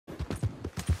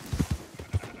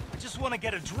want to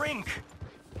get a drink.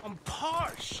 I'm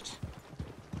parched.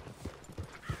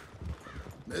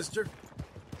 Mister?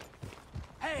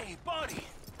 Hey, buddy.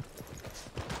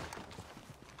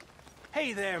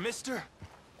 Hey there, mister.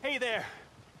 Hey there.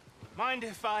 Mind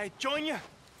if I join you?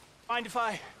 Mind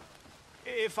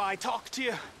if I talk to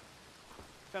you?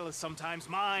 Fellas sometimes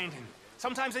mind, and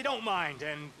sometimes they don't mind,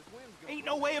 and ain't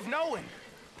no way of knowing.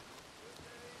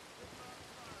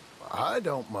 I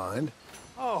don't mind.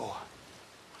 Oh,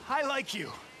 I like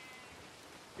you.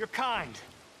 You're kind.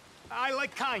 I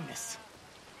like kindness.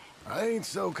 I ain't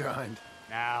so kind.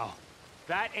 Now,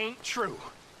 that ain't true.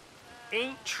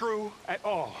 Ain't true at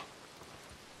all.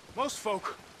 Most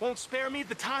folk won't spare me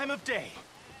the time of day.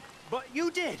 But you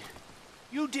did.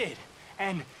 You did.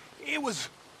 And it was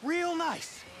real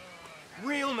nice.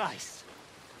 Real nice.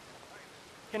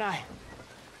 Can I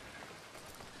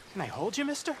hold you,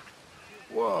 mister?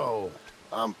 Whoa.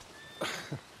 I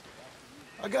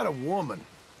got a woman.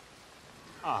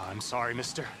 Ah, I'm sorry,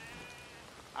 mister.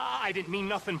 I didn't mean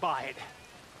nothing by it.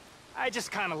 I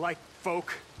just kind of like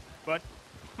folk, but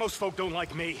most folk don't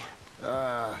like me.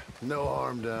 No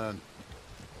harm done.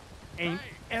 Ain't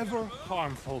ever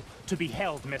harmful to be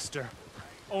held, mister.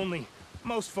 Only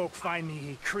most folk find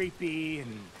me creepy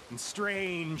and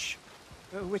strange,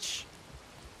 which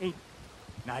ain't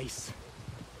nice.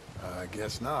 I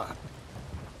guess not.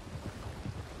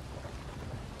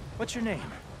 What's your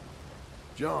name?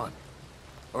 John.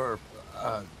 Or,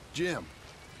 Jim.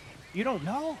 You don't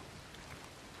know?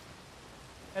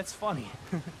 That's funny.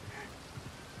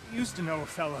 Used to know a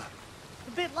fella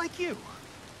a bit like you.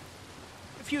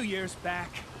 A few years back.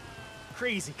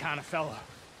 Crazy kind of fella.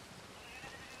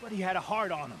 But he had a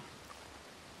heart on him.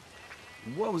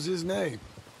 What was his name?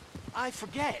 I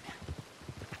forget.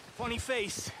 Funny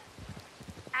face.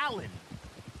 Alan.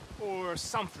 Or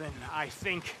something, I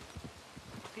think.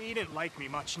 He didn't like me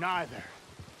much neither.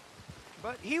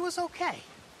 But he was okay.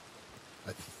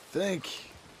 I think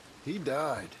he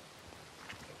died.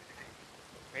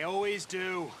 They always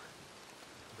do.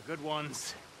 The good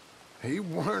ones. He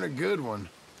weren't a good one.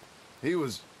 He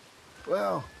was,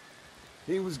 well,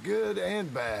 he was good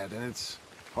and bad, and it's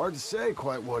hard to say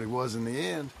quite what he was in the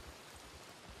end.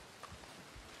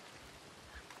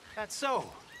 That's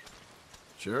so.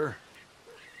 Sure.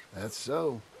 That's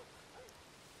so.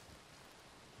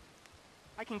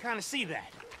 I can kind of see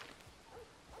that.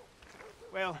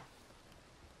 Well,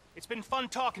 it's been fun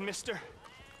talking, mister.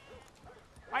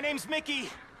 My name's Mickey.